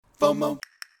FOMO.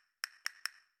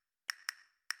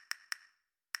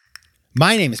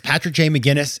 My name is Patrick J.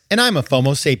 McGinnis, and I'm a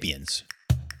FOMO sapiens.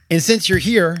 And since you're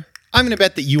here, I'm going to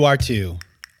bet that you are too.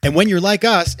 And when you're like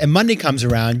us and Monday comes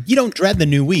around, you don't dread the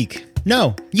new week.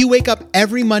 No, you wake up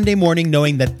every Monday morning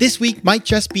knowing that this week might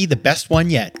just be the best one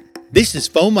yet. This is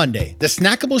FOMOnday, the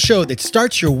snackable show that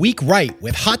starts your week right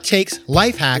with hot takes,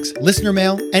 life hacks, listener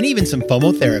mail, and even some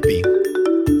FOMO therapy.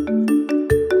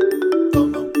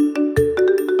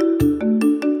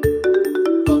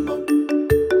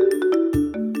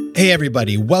 Hey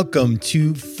everybody, welcome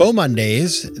to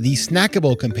FOMOndays, the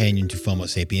snackable companion to FOMO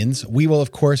Sapiens. We will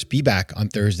of course be back on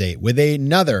Thursday with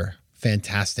another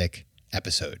fantastic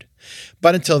episode.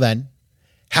 But until then,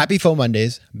 happy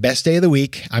FOMOndays, best day of the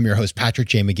week. I'm your host, Patrick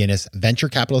J. McGinnis, venture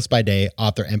capitalist by day,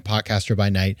 author and podcaster by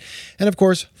night, and of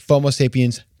course, FOMO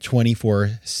Sapiens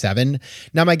 24/7.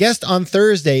 Now, my guest on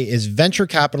Thursday is venture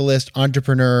capitalist,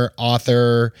 entrepreneur,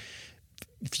 author,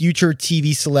 future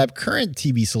TV celeb, current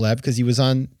TV celeb, because he was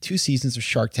on 2 seasons of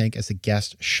Shark Tank as a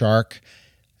guest shark,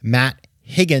 Matt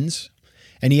Higgins.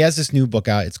 And he has this new book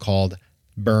out. It's called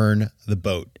Burn the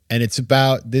Boat. And it's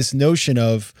about this notion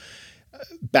of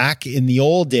back in the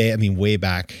old day, I mean, way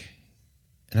back,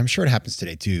 and I'm sure it happens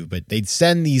today too, but they'd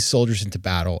send these soldiers into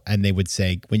battle and they would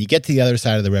say, when you get to the other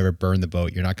side of the river, burn the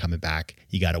boat. You're not coming back.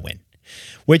 You got to win,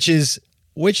 which is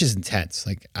intense.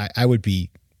 Like I would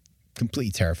be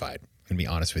completely terrified, to be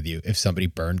honest with you, if somebody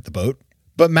burned the boat.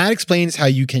 But Matt explains how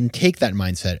you can take that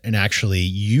mindset and actually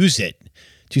use it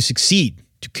to succeed,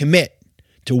 to commit,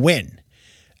 to win.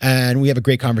 And we have a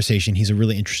great conversation. He's a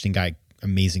really interesting guy,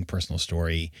 amazing personal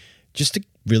story, just a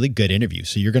really good interview.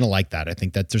 So you're going to like that. I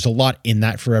think that there's a lot in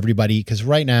that for everybody because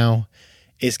right now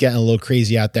it's getting a little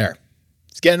crazy out there.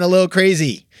 It's getting a little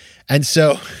crazy. And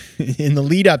so in the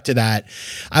lead up to that,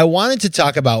 I wanted to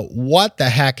talk about what the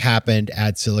heck happened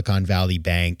at Silicon Valley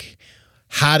Bank,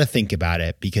 how to think about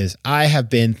it, because I have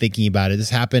been thinking about it. This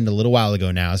happened a little while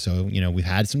ago now, so we've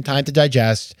had some time to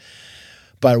digest.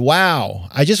 But wow,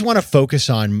 I just want to focus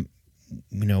on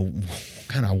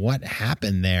kind of what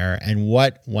happened there and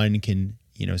what one can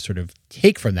sort of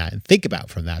take from that and think about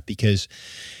from that, because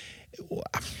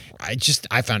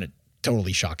I found it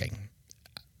totally shocking,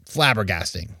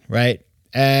 flabbergasting, right?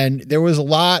 And there was a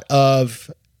lot of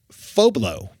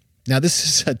FOBLO. Now, this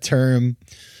is a term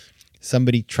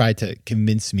somebody tried to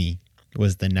convince me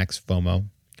was the next FOMO.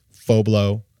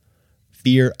 FOBLO,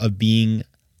 fear of being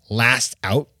last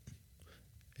out,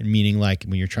 and meaning like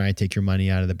when you're trying to take your money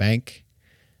out of the bank.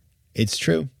 It's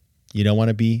true. You don't want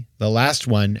to be the last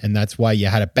one, and that's why you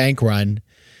had a bank run.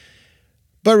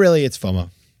 But really, it's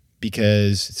FOMO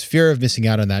because it's fear of missing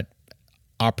out on that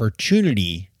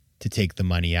opportunity to take the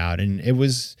money out. And it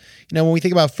was, when we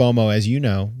think about FOMO, as you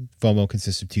know, FOMO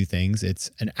consists of 2 things.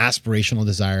 It's an aspirational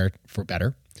desire for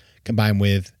better combined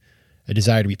with a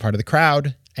desire to be part of the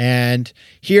crowd. And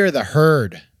here, the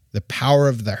herd, the power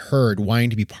of the herd, wanting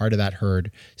to be part of that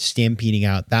herd, stampeding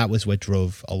out. That was what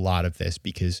drove a lot of this,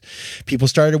 because people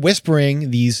started whispering,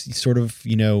 these sort of,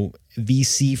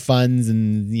 VC funds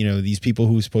and, these people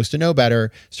who were supposed to know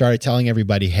better started telling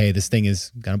everybody, hey, this thing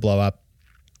is going to blow up.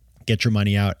 Get your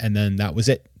money out. And then that was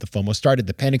it. The FOMO started.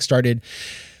 The panic started.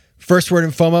 First word in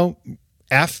FOMO,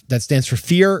 F, that stands for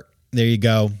fear. There you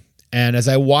go. And as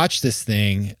I watched this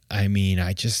thing, I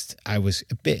was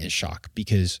a bit in shock,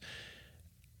 because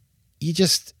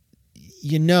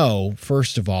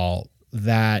first of all,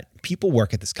 that people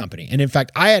work at this company. And in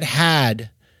fact, I had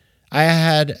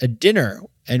a dinner,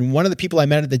 and one of the people I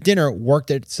met at the dinner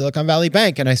worked at Silicon Valley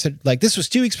Bank. And I said, this was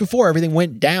 2 weeks before everything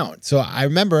went down. So I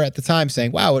remember at the time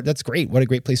saying, wow, that's great. What a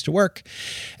great place to work.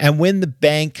 And when the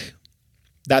bank,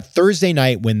 that Thursday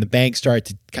night, when the bank started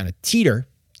to kind of teeter,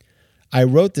 I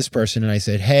wrote this person and I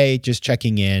said, hey, just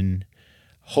checking in.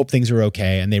 Hope things are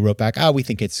okay. And they wrote back, we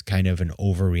think it's kind of an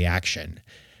overreaction.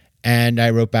 And I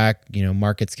wrote back,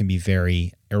 markets can be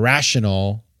very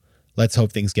irrational. Let's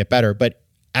hope things get better. But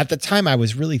at the time I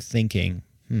was really thinking,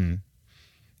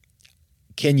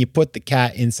 can you put the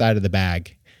cat inside of the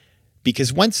bag?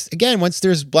 Because once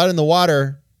there's blood in the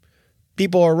water,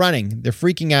 people are running. They're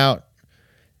freaking out.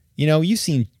 You've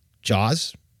seen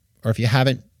Jaws, or if you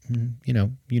haven't, you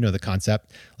know the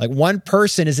concept. Like one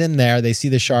person is in there, they see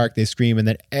the shark, they scream, and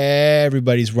then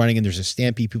everybody's running and there's a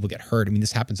stampede, people get hurt. I mean,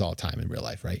 this happens all the time in real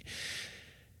life, right?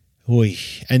 Oy.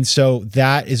 And so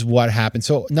that is what happened.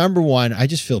 So number one, I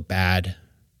just feel bad.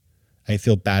 I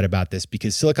feel bad about this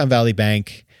because Silicon Valley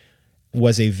Bank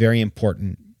was a very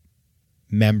important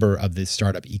member of the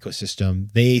startup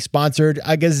ecosystem. They sponsored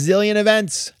a gazillion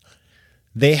events.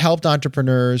 They helped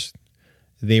entrepreneurs.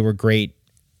 They were great.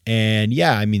 And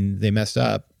yeah, I mean, they messed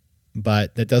up,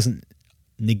 but that doesn't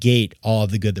negate all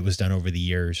of the good that was done over the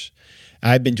years.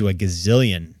 I've been to a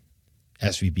gazillion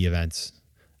SVB events.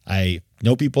 I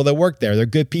know people that work there. They're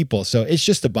good people. So it's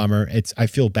just a bummer. I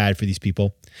feel bad for these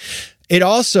people. It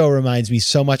also reminds me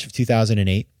so much of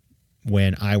 2008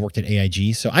 when I worked at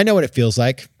AIG. So I know what it feels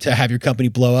like to have your company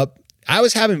blow up. I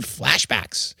was having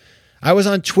flashbacks. I was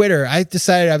on Twitter. I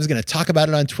decided I was going to talk about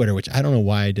it on Twitter, which I don't know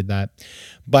why I did that.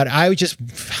 But I just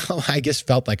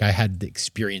felt like I had the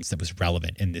experience that was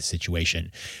relevant in this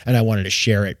situation. And I wanted to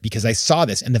share it because I saw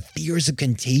this and the fears of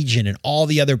contagion and all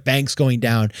the other banks going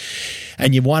down.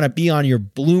 And you want to be on your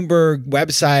Bloomberg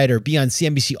website or be on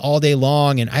CNBC all day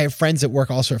long. And I have friends that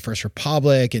work also at First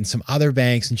Republic and some other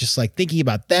banks, and just like thinking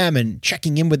about them and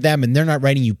checking in with them, and they're not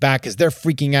writing you back because they're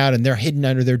freaking out and they're hidden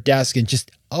under their desk, and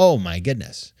just, oh my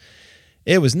goodness.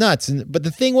 It was nuts. But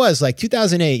the thing was, like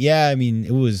 2008, yeah, I mean,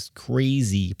 it was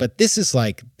crazy. But this is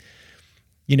like,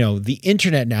 the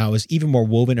internet now is even more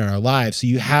woven in our lives. So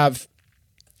you have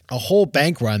a whole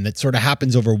bank run that sort of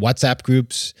happens over WhatsApp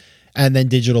groups and then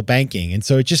digital banking. And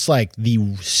so it's just like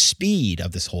the speed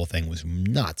of this whole thing was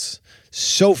nuts.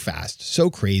 So fast, so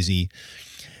crazy.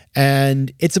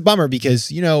 And it's a bummer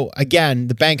because, again,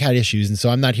 the bank had issues. And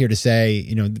so I'm not here to say,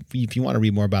 if you want to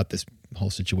read more about this whole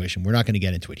situation, we're not going to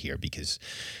get into it here because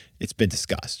it's been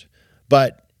discussed.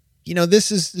 But,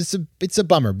 it's a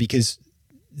bummer because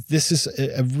this is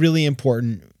a really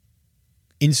important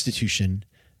institution,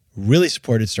 really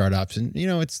supported startups, and,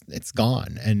 it's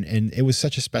gone. And it was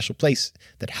such a special place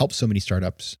that helped so many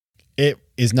startups. It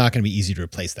is not going to be easy to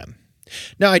replace them.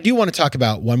 Now, I do want to talk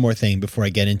about one more thing before I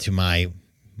get into my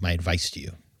advice to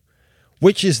you,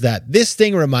 which is that this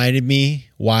thing reminded me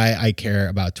why I care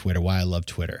about Twitter, why I love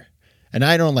Twitter. And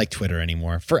I don't like Twitter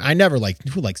anymore. I never liked,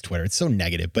 who likes Twitter? It's so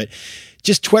negative, but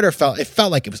just Twitter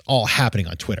felt like it was all happening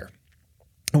on Twitter.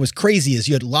 And what's crazy is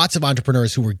you had lots of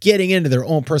entrepreneurs who were getting into their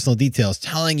own personal details,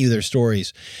 telling you their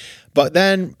stories. But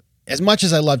then, as much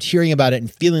as I loved hearing about it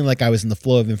and feeling like I was in the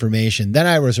flow of information, then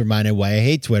I was reminded why I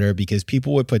hate Twitter, because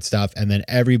people would put stuff and then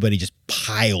everybody just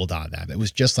piled on them. It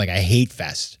was just like a hate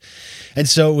fest. And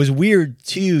so it was weird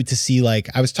too to see, like,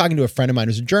 I was talking to a friend of mine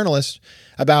who's a journalist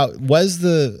about, was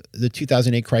the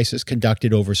 2008 crisis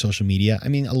conducted over social media? I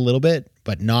mean, a little bit,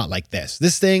 but not like this.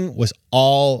 This thing was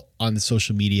all on the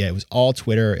social media. It was all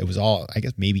Twitter. It was all, I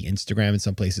guess, maybe Instagram in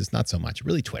some places, not so much,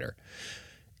 really Twitter.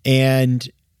 And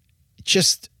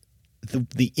just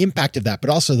the impact of that, but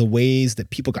also the ways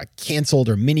that people got canceled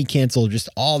or mini canceled, just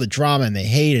all the drama and the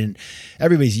hate and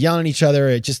everybody's yelling at each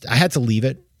other. I had to leave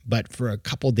it. But for a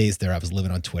couple of days there, I was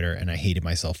living on Twitter and I hated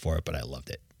myself for it, but I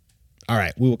loved it. All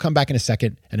right, we will come back in a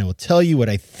second and I will tell you what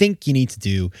I think you need to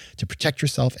do to protect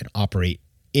yourself and operate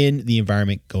in the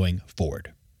environment going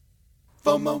forward.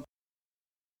 FOMO.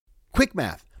 Quick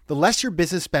math. The less your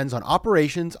business spends on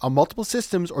operations, on multiple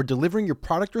systems, or delivering your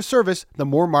product or service, the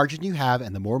more margin you have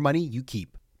and the more money you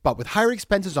keep. But with higher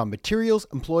expenses on materials,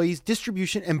 employees,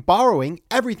 distribution, and borrowing,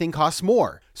 everything costs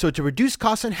more. So to reduce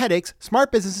costs and headaches,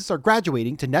 smart businesses are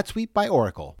graduating to NetSuite by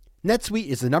Oracle. NetSuite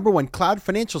is the #1 cloud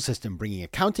financial system, bringing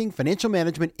accounting, financial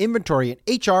management, inventory, and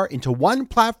HR into one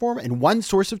platform and one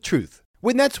source of truth.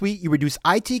 With NetSuite, you reduce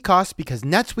IT costs because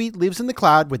NetSuite lives in the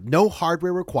cloud with no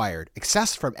hardware required,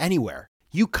 accessed from anywhere.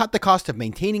 You cut the cost of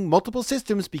maintaining multiple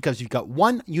systems because you've got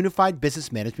one unified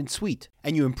business management suite.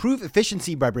 And you improve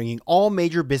efficiency by bringing all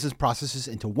major business processes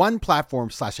into one platform,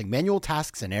 slashing manual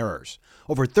tasks and errors.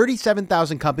 Over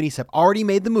 37,000 companies have already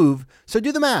made the move, so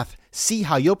do the math. See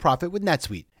how you'll profit with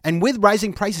NetSuite. And with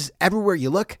rising prices everywhere you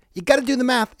look, you gotta do the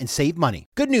math and save money.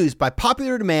 Good news, by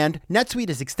popular demand, NetSuite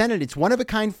has extended its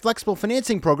one-of-a-kind flexible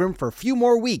financing program for a few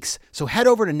more weeks. So head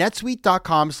over to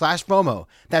netsuite.com/FOMO.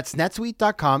 That's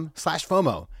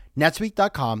netsuite.com/FOMO.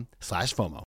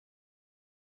 netsuite.com/FOMO.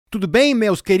 Tudo bem,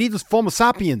 meus queridos FOMO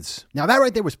sapiens? Now that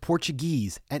right there was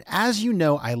Portuguese. And as you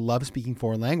know, I love speaking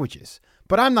foreign languages.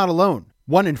 But I'm not alone.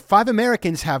 1 in 5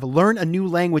 Americans have learned a new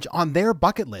language on their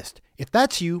bucket list. If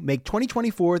that's you, make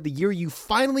 2024 the year you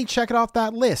finally check it off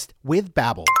that list with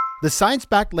Babbel, the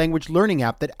science-backed language learning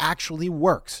app that actually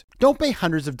works. Don't pay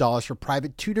hundreds of dollars for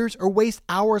private tutors or waste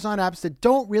hours on apps that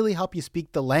don't really help you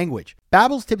speak the language.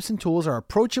 Babbel's tips and tools are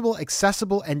approachable,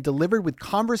 accessible, and delivered with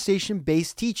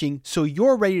conversation-based teaching, so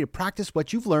you're ready to practice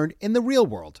what you've learned in the real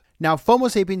world. Now, FOMO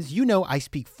Sapiens, you know I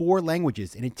speak 4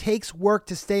 languages, and it takes work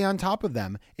to stay on top of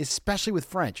them, especially with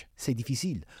French. C'est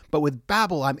difficile. But with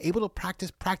Babbel, I'm able to practice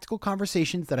practical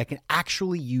conversations that I can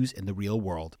actually use in the real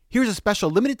world. Here's a special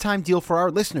limited time deal for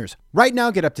our listeners. Right now,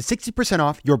 get up to 60%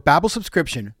 off your Babbel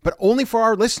subscription, but only for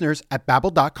our listeners at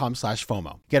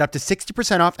babbel.com/FOMO. Get up to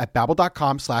 60% off at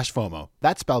babbel.com/FOMO.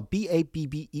 That's spelled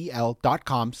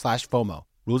BABBEL.com/FOMO.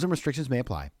 Rules and restrictions may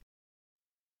apply.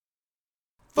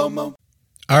 FOMO.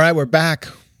 All right, we're back.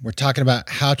 We're talking about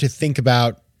how to think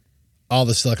about all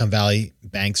the Silicon Valley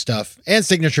Bank stuff. And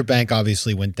Signature Bank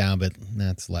obviously went down, but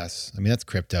that's less. I mean, that's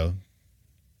crypto.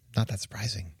 Not that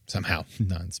surprising somehow.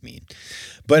 No, it's mean.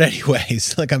 But anyway,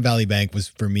 Silicon Valley Bank was,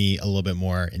 for me, a little bit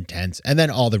more intense. And then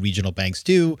all the regional banks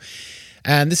too.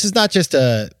 And this is not just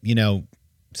a,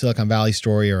 Silicon Valley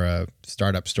story or a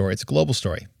startup story. It's a global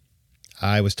story.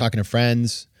 I was talking to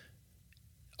friends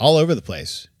all over the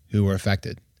place who were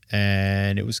affected,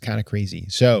 and it was kind of crazy.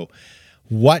 So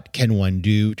what can one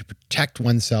do to protect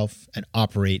oneself and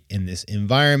operate in this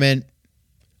environment?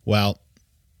 Well,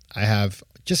 I have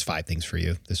just 5 things for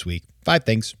you this week. 5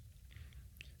 things.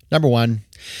 Number 1,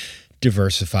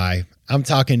 diversify. I'm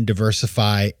talking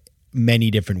diversify many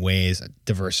different ways.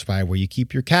 Diversify where you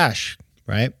keep your cash,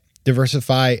 right?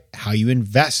 Diversify how you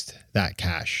invest that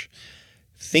cash.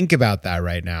 Think about that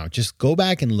right now. Just go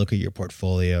back and look at your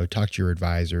portfolio, talk to your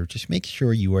advisor. Just make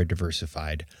sure you are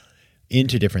diversified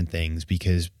into different things,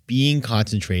 because being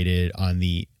concentrated on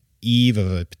the eve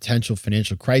of a potential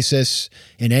financial crisis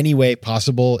in any way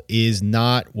possible is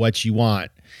not what you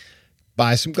want.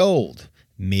 Buy some gold.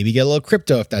 Maybe get a little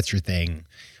crypto if that's your thing.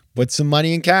 Put some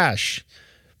money in cash.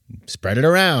 Spread it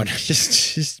around.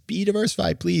 Just be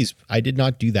diversified, please. I did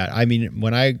not do that. I mean,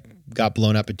 when I got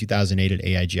blown up in 2008 at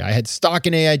AIG, I had stock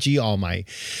in AIG. All my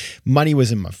money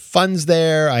was in my funds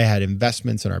there. I had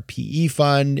investments in our PE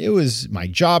fund. My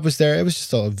job was there. It was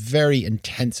just a very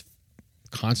intense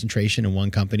concentration in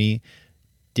one company.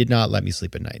 Did not let me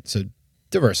sleep at night. So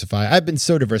diversify. I've been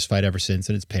so diversified ever since,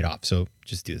 and it's paid off. So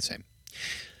just do the same.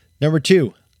 Number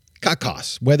 2, cut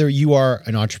costs. Whether you are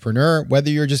an entrepreneur, whether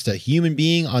you're just a human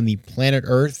being on the planet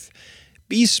Earth,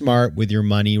 be smart with your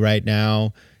money right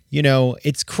now.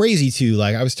 It's crazy too.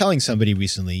 Like I was telling somebody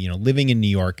recently, living in New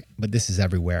York, but this is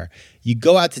everywhere. You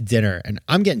go out to dinner and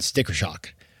I'm getting sticker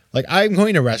shock. Like I'm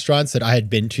going to restaurants that I had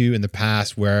been to in the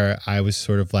past where I was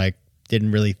sort of like,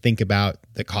 didn't really think about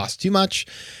the cost too much.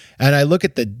 And I look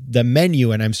at the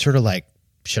menu and I'm sort of like,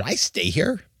 should I stay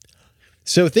here?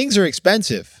 So things are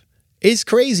expensive. It's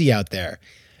crazy out there.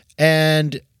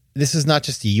 And this is not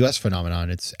just a US phenomenon,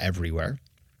 it's everywhere.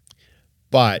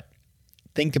 But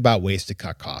think about ways to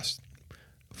cut costs.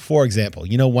 For example,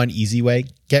 one easy way,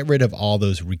 get rid of all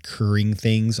those recurring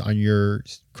things on your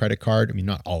credit card. I mean,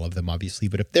 not all of them, obviously,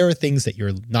 but if there are things that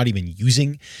you're not even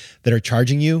using that are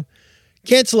charging you,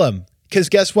 cancel them. Because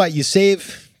guess what? You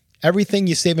save everything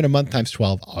you save in a month times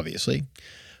 12, obviously.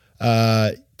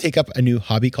 Take up a new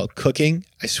hobby called cooking.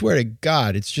 I swear to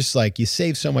God, it's just like you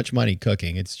save so much money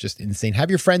cooking. It's just insane. Have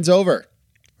your friends over,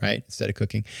 right? Instead of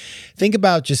cooking. Think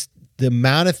about just the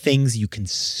amount of things you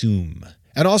consume,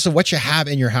 and also what you have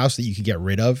in your house that you could get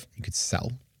rid of, you could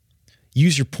sell.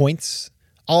 Use your points.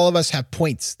 All of us have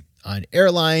points on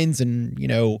airlines and,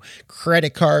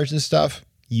 credit cards and stuff.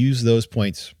 Use those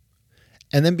points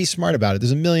and then be smart about it.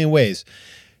 There's a million ways.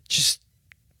 Just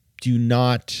do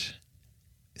not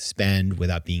spend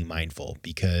without being mindful,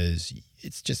 because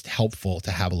it's just helpful to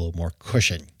have a little more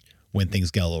cushion when things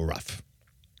get a little rough.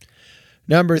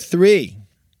 Number 3,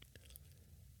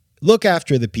 look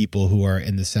after the people who are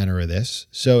in the center of this.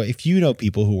 So if you know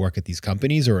people who work at these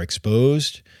companies or are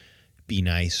exposed, be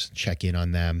nice, check in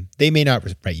on them. They may not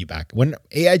write you back. When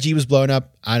AIG was blown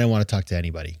up, I didn't want to talk to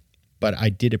anybody, but I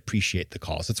did appreciate the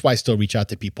calls. That's why I still reach out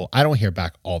to people. I don't hear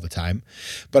back all the time,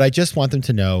 but I just want them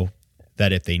to know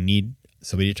that if they need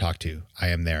somebody to talk to, I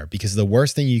am there. Because the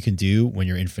worst thing you can do when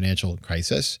you're in financial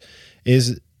crisis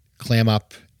is clam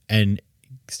up and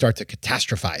start to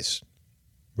catastrophize,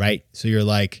 right? So you're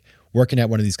like working at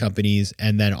one of these companies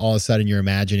and then all of a sudden you're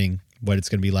imagining what it's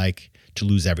going to be like to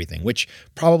lose everything, which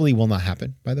probably will not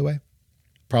happen, by the way.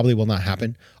 Probably will not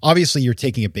happen. Obviously, you're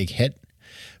taking a big hit,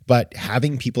 but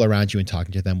having people around you and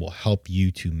talking to them will help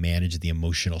you to manage the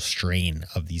emotional strain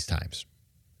of these times.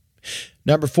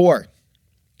 Number 4,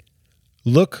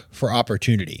 look for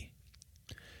opportunity.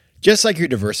 Just like you're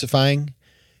diversifying,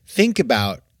 think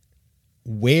about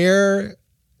where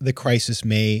the crisis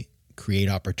may create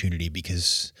opportunity,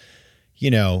 because,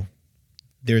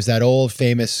 there's that old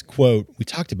famous quote. We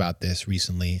talked about this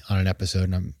recently on an episode,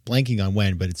 and I'm blanking on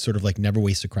when, but it's sort of like never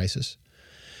waste a crisis.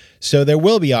 So there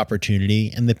will be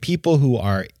opportunity, and the people who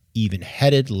are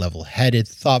even-headed, level-headed,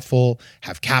 thoughtful,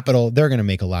 have capital, they're going to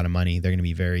make a lot of money. They're going to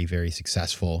be very, very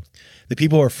successful. The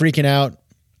people who are freaking out,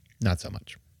 not so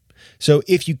much. So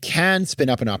if you can spin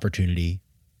up an opportunity,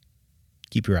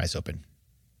 keep your eyes open.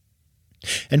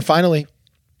 And finally,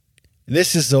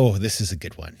 this is a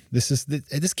good one.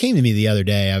 This came to me the other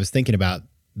day. I was thinking about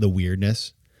the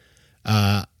weirdness.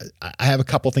 I have a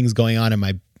couple things going on in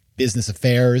my business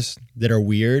affairs that are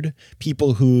weird.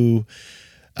 People who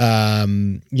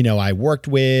I worked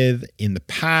with in the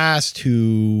past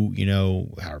who,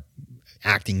 are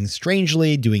acting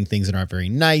strangely, doing things that aren't very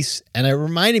nice. And it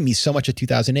reminded me so much of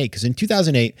 2008, because in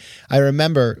 2008, I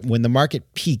remember when the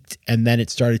market peaked and then it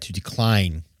started to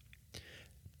decline,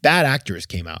 bad actors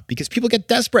came out because people get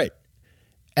desperate.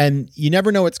 And you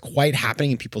never know what's quite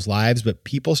happening in people's lives, but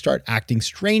people start acting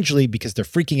strangely because they're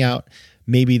freaking out.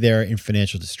 Maybe they're in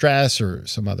financial distress or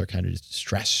some other kind of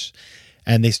distress,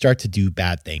 and they start to do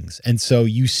bad things. And so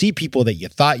you see people that you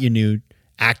thought you knew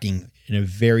acting in a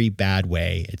very bad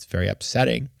way. It's very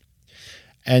upsetting.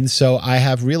 And so I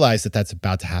have realized that that's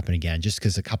about to happen again, just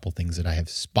because a couple things that I have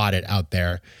spotted out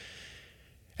there.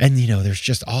 And, there's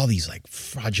just all these like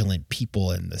fraudulent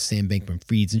people and the Sam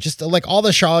Bankman-Frieds and just like all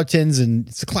the charlatans. And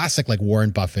it's a classic like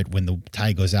Warren Buffett, when the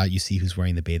tide goes out, you see who's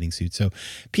wearing the bathing suit. So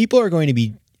people are going to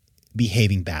be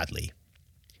behaving badly.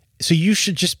 So you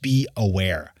should just be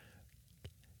aware.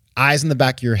 Eyes in the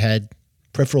back of your head,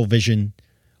 peripheral vision,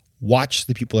 watch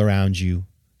the people around you,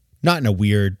 not in a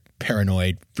weird,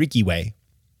 paranoid, freaky way.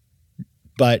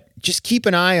 But just keep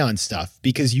an eye on stuff,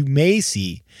 because you may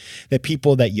see that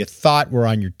people that you thought were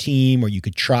on your team or you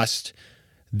could trust,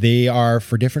 they are,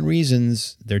 for different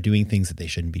reasons, they're doing things that they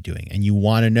shouldn't be doing. And you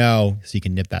want to know so you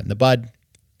can nip that in the bud.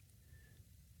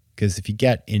 Because if you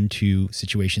get into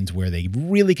situations where they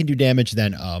really can do damage,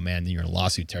 then, then you're in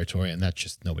lawsuit territory, and that's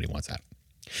just, nobody wants that.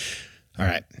 All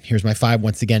right, here's my 5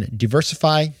 once again.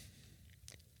 Diversify,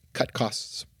 cut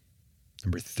costs.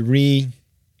 Number 3,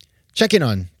 check in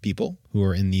on people who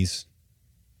are in these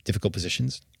difficult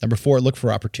positions. Number 4, look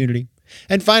for opportunity.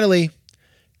 And finally,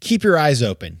 keep your eyes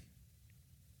open.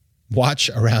 Watch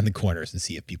around the corners and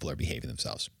see if people are behaving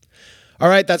themselves. All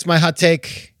right, that's my hot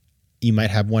take. You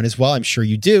might have one as well. I'm sure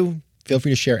you do. Feel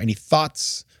free to share any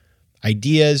thoughts,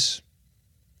 ideas,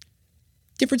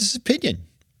 differences of opinion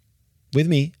with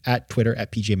me at Twitter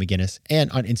at PJ McGinnis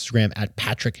and on Instagram at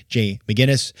Patrick J.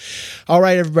 McGinnis. All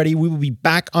right, everybody, we will be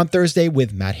back on Thursday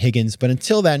with Matt Higgins. But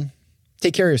until then,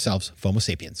 take care of yourselves, FOMO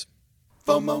sapiens.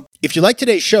 FOMO. If you like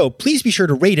today's show, please be sure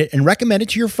to rate it and recommend it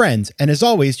to your friends. And as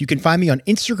always, you can find me on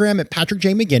Instagram at Patrick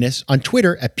J. McGinnis, on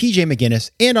Twitter at PJ McGinnis,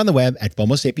 and on the web at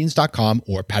FOMOsapiens.com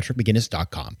or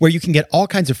PatrickMcGinnis.com, where you can get all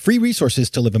kinds of free resources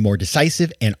to live a more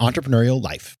decisive and entrepreneurial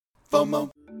life.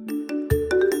 FOMO.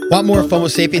 Want more FOMO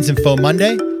Sapiens and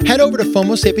FOMOnday? Head over to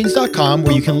FOMOsapiens.com,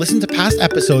 where you can listen to past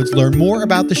episodes, learn more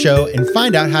about the show, and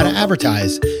find out how to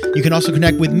advertise. You can also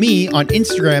connect with me on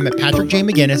Instagram at Patrick J.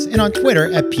 McGinnis and on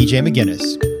Twitter at PJ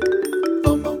McGinnis.